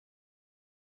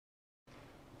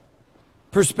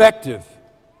Perspective.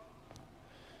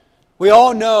 We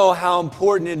all know how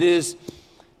important it is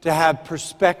to have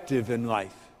perspective in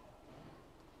life.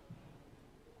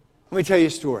 Let me tell you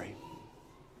a story.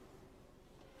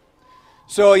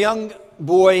 So a young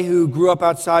boy who grew up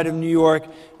outside of New York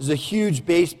is a huge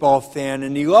baseball fan,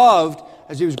 and he loved,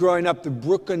 as he was growing up, the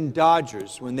Brooklyn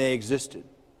Dodgers when they existed.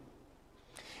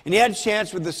 And he had a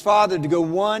chance with his father to go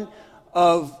one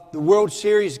of the World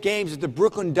Series games that the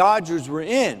Brooklyn Dodgers were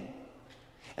in.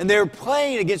 And they were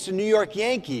playing against the New York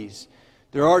Yankees,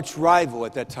 their arch rival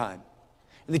at that time.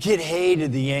 And the kid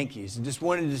hated the Yankees and just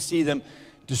wanted to see them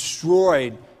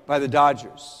destroyed by the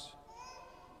Dodgers.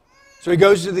 So he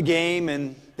goes to the game,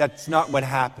 and that's not what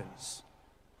happens.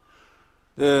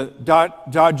 The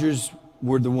Dodgers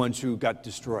were the ones who got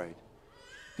destroyed.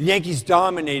 The Yankees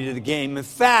dominated the game. In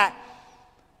fact,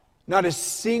 not a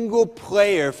single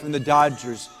player from the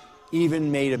Dodgers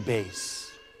even made a base.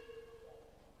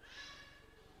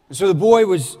 And so the boy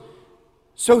was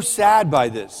so sad by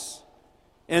this.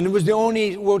 And it was the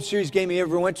only World Series game he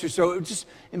ever went to, so it just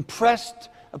impressed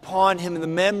upon him the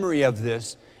memory of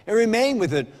this and remained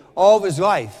with it all of his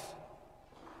life.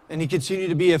 And he continued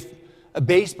to be a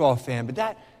baseball fan, but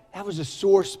that was a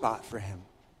sore spot for him.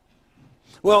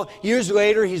 Well, years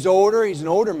later, he's an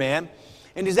older man,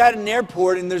 and he's at an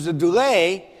airport, and there's a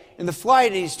delay in the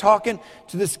flight, and he's talking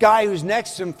to this guy who's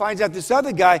next to him, finds out this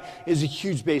other guy is a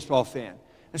huge baseball fan.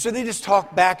 And so they just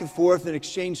talk back and forth and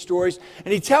exchange stories,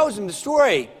 and he tells him the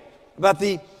story about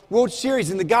the World Series,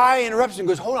 and the guy interrupts him and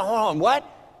goes, hold on, what?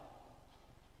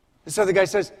 This other guy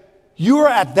says, you were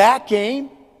at that game?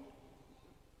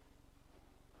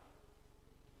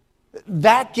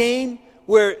 That game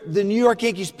where the New York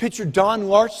Yankees pitcher Don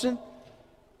Larson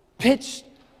pitched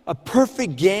a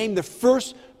perfect game, the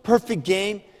first perfect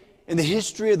game in the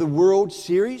history of the World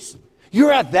Series?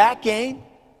 You're at that game?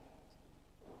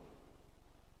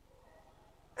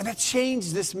 And that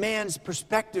changed this man's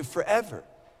perspective forever.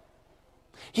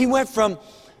 He went from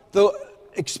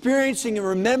experiencing and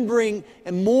remembering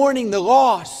and mourning the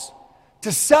loss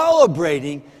to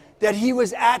celebrating that he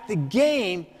was at the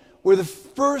game where the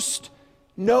first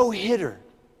no-hitter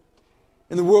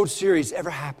in the World Series ever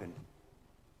happened.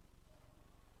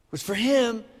 Which for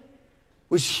him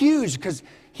was huge because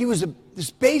he was this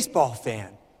baseball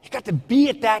fan. He got to be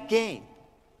at that game.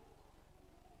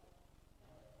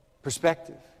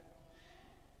 Perspective.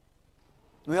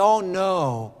 We all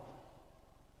know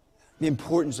the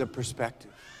importance of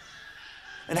perspective.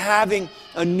 And having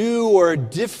a new or a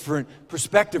different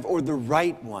perspective, or the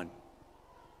right one,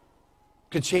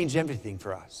 could change everything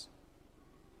for us.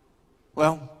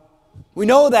 Well, we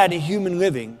know that in human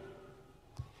living,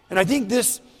 and I think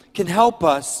this can help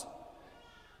us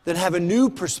then have a new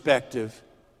perspective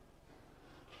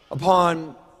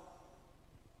upon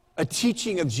a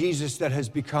teaching of Jesus that has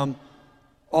become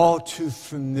all too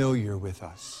familiar with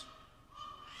us.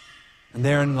 And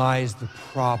therein lies the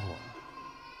problem,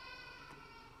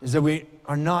 is that we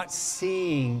are not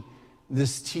seeing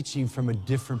this teaching from a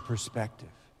different perspective.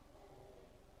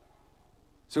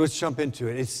 So let's jump into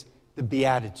it. It's the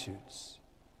Beatitudes.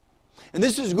 And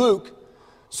this is Luke.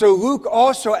 So Luke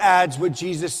also adds what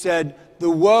Jesus said, the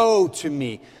woe to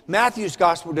me. Matthew's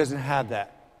gospel doesn't have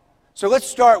that. So let's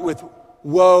start with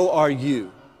woe are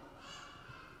you.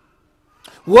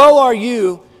 Woe are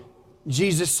you,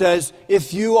 Jesus says,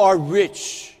 if you are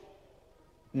rich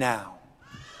now.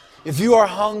 If you are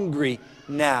hungry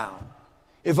now.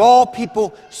 If all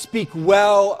people speak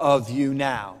well of you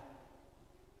now.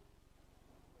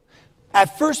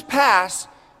 At first pass,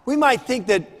 we might think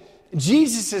that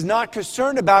Jesus is not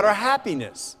concerned about our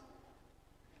happiness.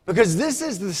 Because this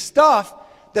is the stuff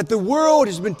that the world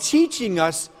has been teaching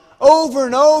us over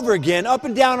and over again, up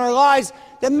and down our lives,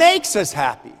 that makes us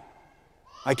happy.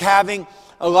 Like having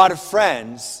a lot of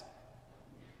friends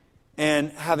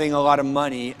and having a lot of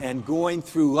money and going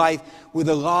through life with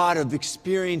a lot of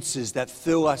experiences that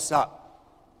fill us up.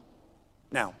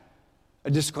 Now,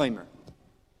 a disclaimer.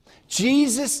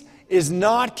 Jesus is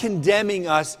not condemning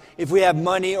us if we have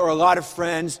money or a lot of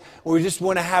friends or we just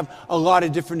want to have a lot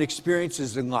of different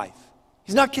experiences in life.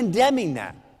 He's not condemning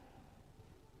that.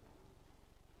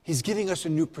 He's giving us a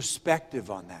new perspective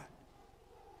on that.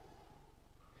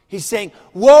 He's saying,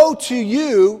 woe to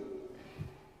you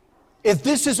if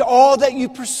this is all that you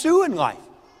pursue in life.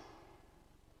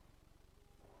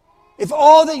 If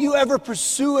all that you ever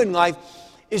pursue in life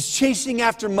is chasing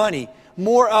after money,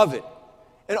 more of it,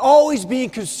 and always being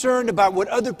concerned about what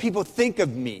other people think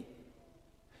of me.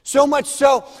 So much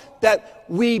so that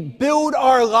we build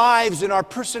our lives and our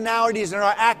personalities and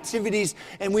our activities,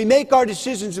 and we make our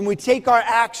decisions and we take our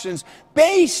actions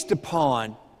based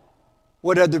upon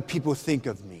what other people think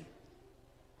of me.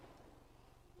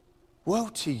 Woe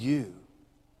to you.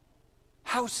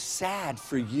 How sad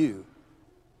for you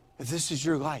if this is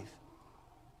your life.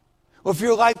 Or if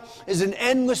your life is an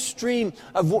endless stream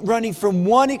of running from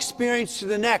one experience to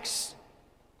the next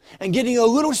and getting a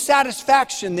little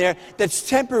satisfaction there that's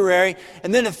temporary,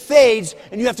 and then it fades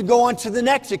and you have to go on to the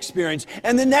next experience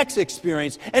and the next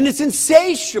experience, and it's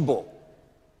insatiable.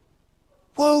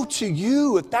 Woe to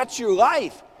you if that's your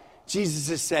life, Jesus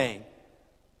is saying.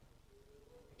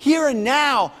 Here and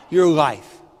now, your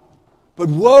life. But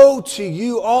woe to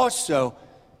you also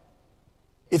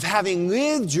if, having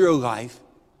lived your life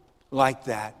like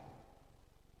that,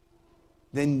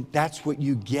 then that's what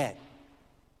you get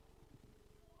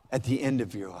at the end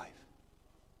of your life.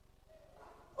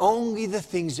 Only the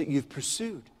things that you've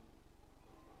pursued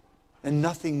and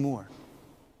nothing more.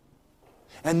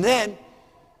 And then,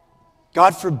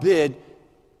 God forbid,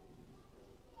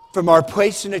 from our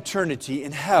place in eternity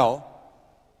in hell,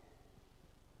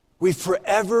 we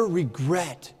forever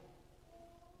regret,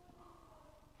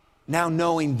 now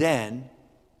knowing then,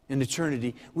 in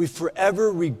eternity, we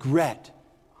forever regret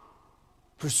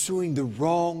pursuing the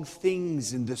wrong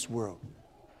things in this world.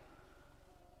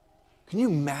 Can you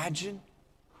imagine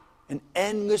an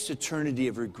endless eternity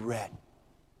of regret?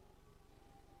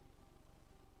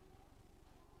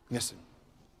 Listen,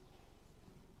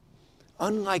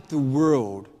 unlike the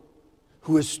world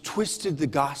who has twisted the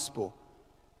gospel,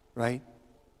 right?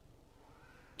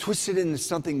 Twisted it into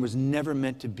something it was never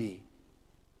meant to be.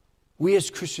 We as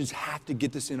Christians have to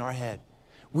get this in our head.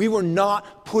 We were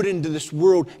not put into this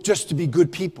world just to be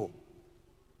good people.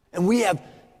 And we have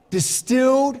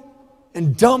distilled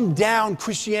and dumbed down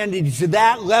Christianity to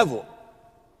that level.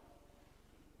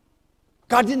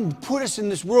 God didn't put us in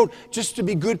this world just to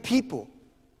be good people.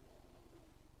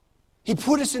 He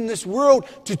put us in this world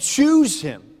to choose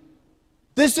Him.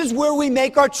 This is where we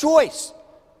make our choice.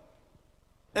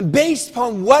 And based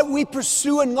upon what we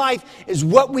pursue in life is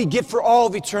what we get for all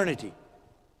of eternity.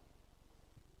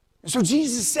 And so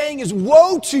Jesus is saying is,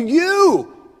 woe to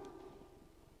you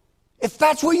if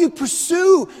that's what you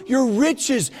pursue, your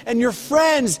riches and your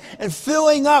friends and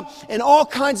filling up and all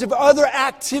kinds of other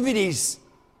activities,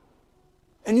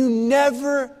 and you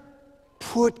never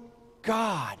put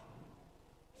God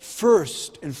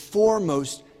first and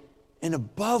foremost and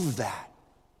above that.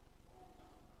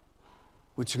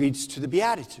 Which leads to the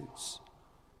Beatitudes.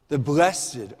 The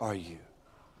blessed are you.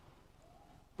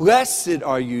 Blessed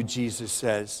are you, Jesus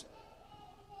says.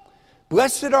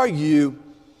 Blessed are you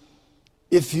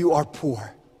if you are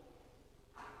poor,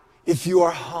 if you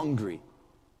are hungry,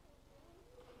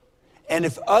 and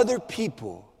if other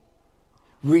people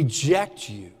reject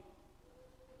you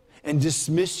and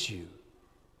dismiss you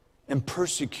and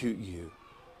persecute you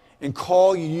and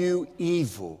call you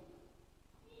evil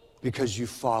because you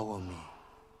follow me.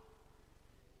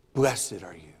 Blessed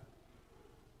are you.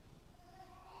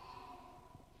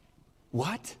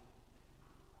 What?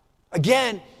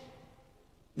 Again,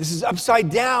 this is upside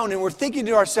down, and we're thinking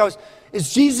to ourselves,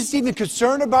 is Jesus even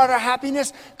concerned about our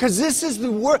happiness? Because this is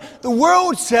the world. The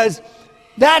world says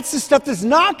that's the stuff that's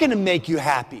not going to make you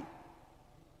happy.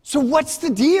 So what's the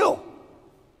deal?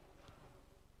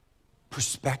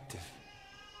 Perspective.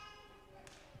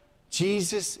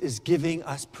 Jesus is giving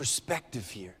us perspective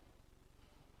here.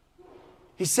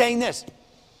 He's saying this: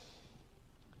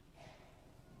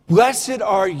 blessed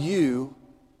are you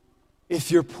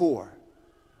if you're poor.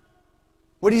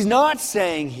 What he's not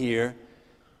saying here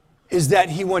is that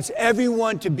he wants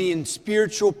everyone to be in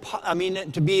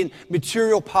to be in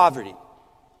material poverty.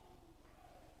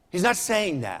 He's not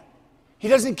saying that. He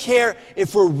doesn't care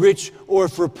if we're rich or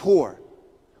if we're poor.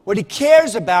 What he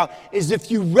cares about is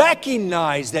if you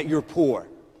recognize that you're poor,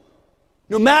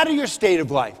 no matter your state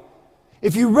of life.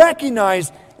 If you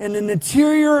recognize in an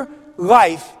interior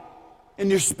life, in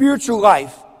your spiritual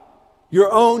life,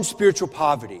 your own spiritual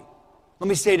poverty. Let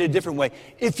me say it a different way.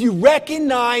 If you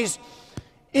recognize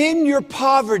in your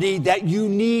poverty that you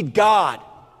need God.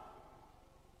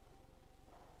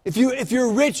 If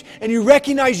you're rich and you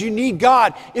recognize you need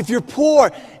God. If you're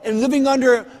poor and living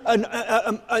under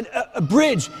a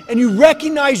bridge and you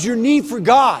recognize your need for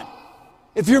God.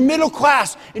 If you're middle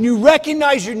class and you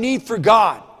recognize your need for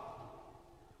God.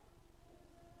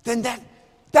 Then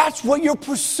that's what you'll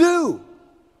pursue.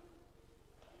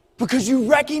 Because you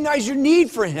recognize your need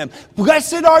for Him.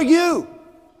 Blessed are you.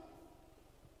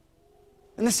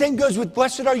 And the same goes with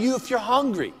blessed are you if you're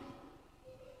hungry.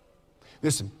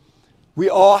 Listen, we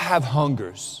all have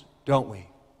hungers, don't we?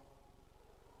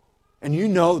 And you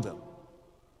know them.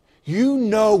 You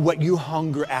know what you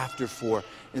hunger after for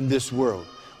in this world.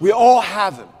 We all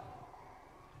have them.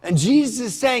 And Jesus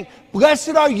is saying,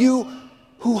 blessed are you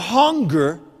who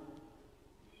hunger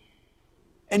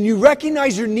and you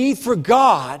recognize your need for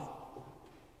God,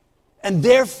 and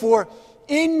therefore,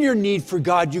 in your need for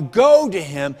God, you go to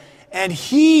Him and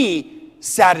He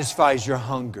satisfies your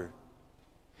hunger.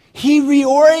 He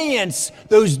reorients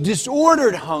those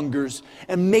disordered hungers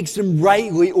and makes them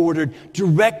rightly ordered,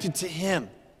 directed to Him.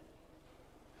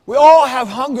 We all have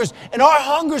hungers, and our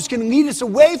hungers can lead us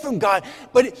away from God.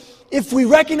 But if we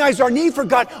recognize our need for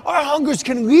God, our hungers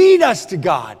can lead us to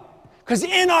God. Because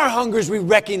in our hungers, we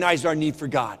recognize our need for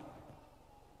God.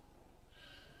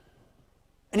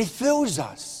 And He fills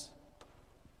us,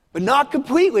 but not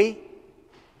completely.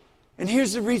 And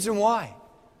here's the reason why.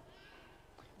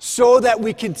 So that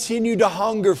we continue to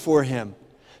hunger for Him,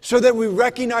 so that we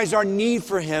recognize our need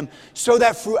for Him, so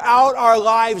that throughout our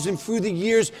lives and through the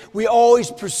years, we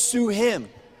always pursue Him.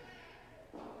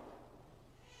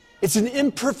 It's an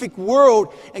imperfect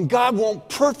world, and God won't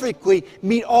perfectly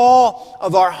meet all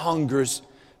of our hungers,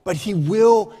 but He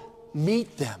will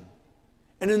meet them.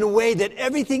 And in a way that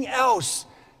everything else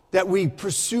that we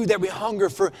pursue, that we hunger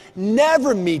for,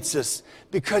 never meets us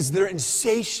because they're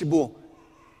insatiable.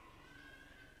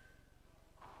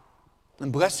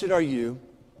 And blessed are you,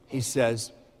 He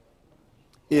says,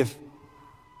 if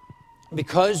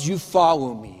because you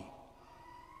follow me,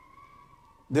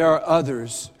 there are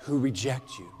others who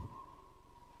reject you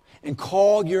and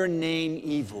call your name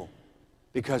evil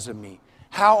because of me.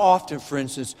 How often, for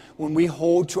instance, when we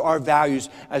hold to our values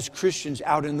as Christians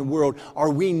out in the world, are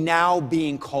we now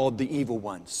being called the evil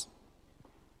ones?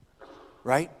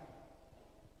 Right?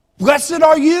 Blessed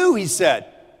are you, He said.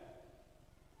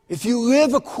 If you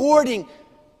live according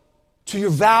to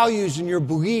your values and your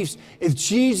beliefs, if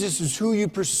Jesus is who you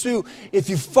pursue, if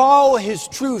you follow His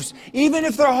truths, even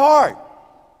if they're hard,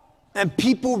 and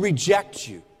people reject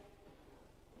you.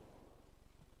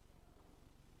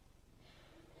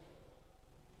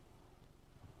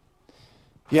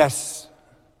 Yes,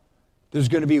 there's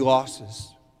going to be losses.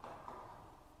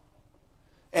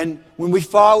 And when we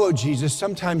follow Jesus,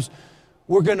 sometimes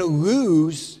we're going to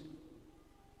lose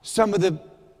some of the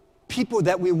people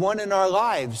that we want in our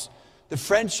lives, the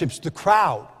friendships, the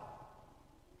crowd.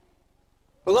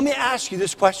 But let me ask you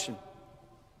this question,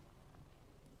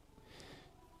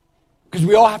 because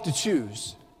we all have to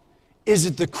choose. Is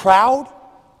it the crowd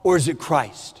or is it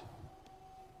Christ?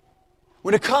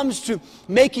 When it comes to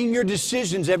making your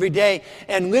decisions every day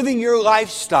and living your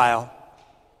lifestyle,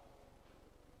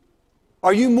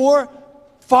 are you more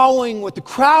following what the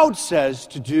crowd says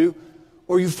to do,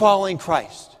 or are you following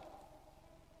Christ?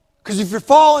 Because if you're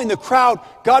following the crowd,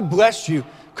 God bless you,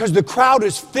 because the crowd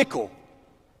is fickle,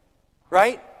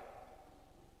 right?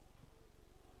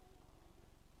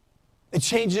 It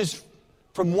changes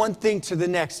from one thing to the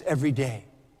next every day.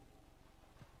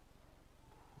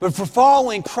 But for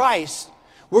following Christ,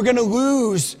 we're going to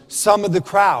lose some of the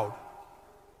crowd.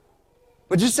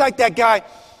 But just like that guy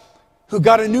who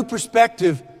got a new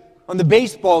perspective on the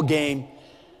baseball game,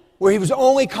 where he was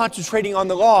only concentrating on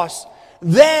the loss,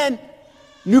 then,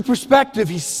 new perspective,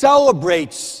 he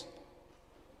celebrates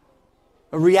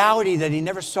a reality that he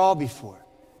never saw before.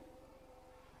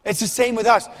 It's the same with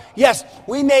us. Yes,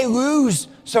 we may lose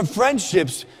some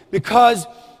friendships because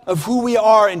of who we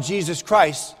are in Jesus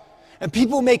Christ. And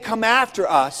people may come after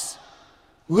us,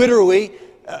 literally,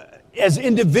 as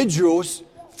individuals,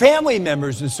 family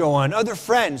members and so on, other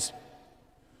friends,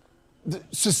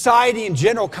 society in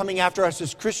general coming after us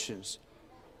as Christians.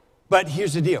 But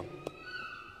here's the deal.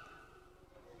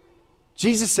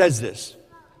 Jesus says this: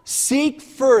 seek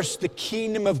first the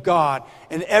kingdom of God,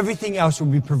 and everything else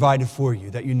will be provided for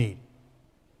you that you need.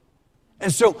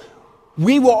 And so,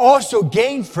 we will also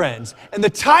gain friends, and the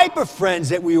type of friends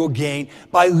that we will gain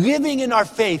by living in our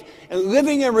faith and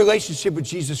living in a relationship with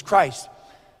Jesus Christ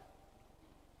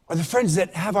are the friends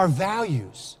that have our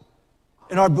values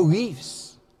and our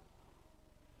beliefs.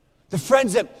 The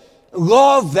friends that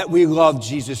we love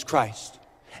Jesus Christ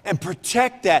and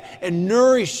protect that and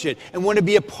nourish it and want to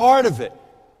be a part of it.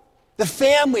 The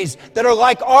families that are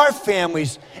like our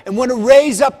families and want to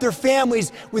raise up their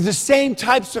families with the same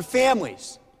types of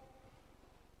families.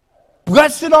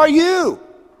 Blessed are you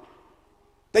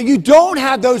that you don't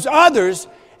have those others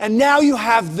and now you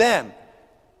have them.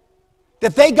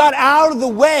 That they got out of the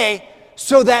way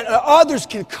so that others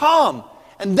can come.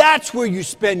 And that's where you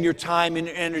spend your time and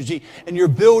your energy, and you're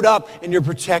built up and you're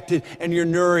protected and you're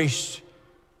nourished.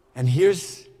 And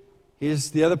here's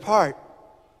the other part.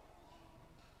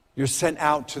 You're sent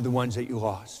out to the ones that you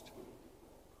lost.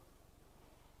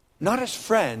 Not as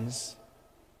friends,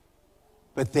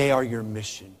 but they are your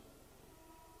mission.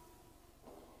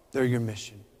 They're your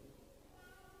mission.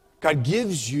 God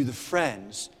gives you the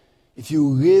friends if you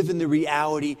live in the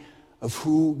reality of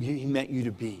who He meant you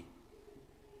to be.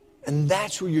 And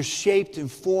that's where you're shaped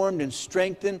and formed and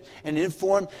strengthened and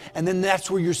informed. And then that's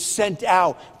where you're sent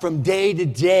out from day to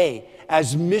day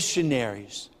as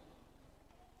missionaries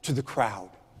to the crowd.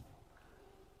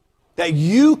 That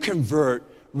you convert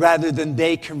rather than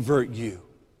they convert you.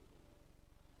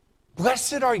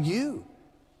 Blessed are you.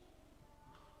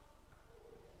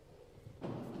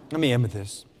 Let me end with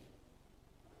this.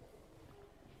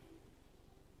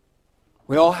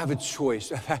 We all have a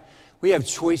choice. We have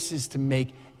choices to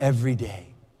make every day.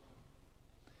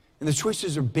 And the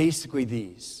choices are basically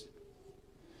these.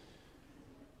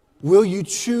 Will you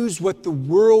choose what the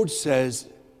world says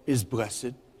is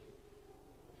blessed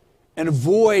and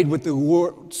avoid what the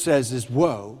world says is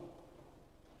woe?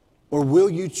 Or will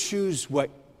you choose what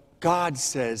God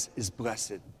says is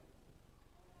blessed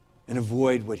and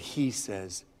avoid what He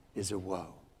says is a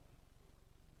woe?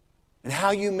 And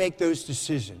how you make those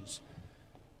decisions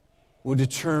will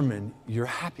determine your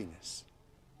happiness,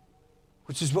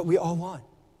 which is what we all want.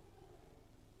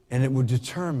 And it will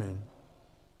determine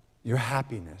your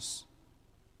happiness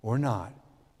or not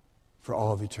for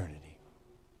all of eternity.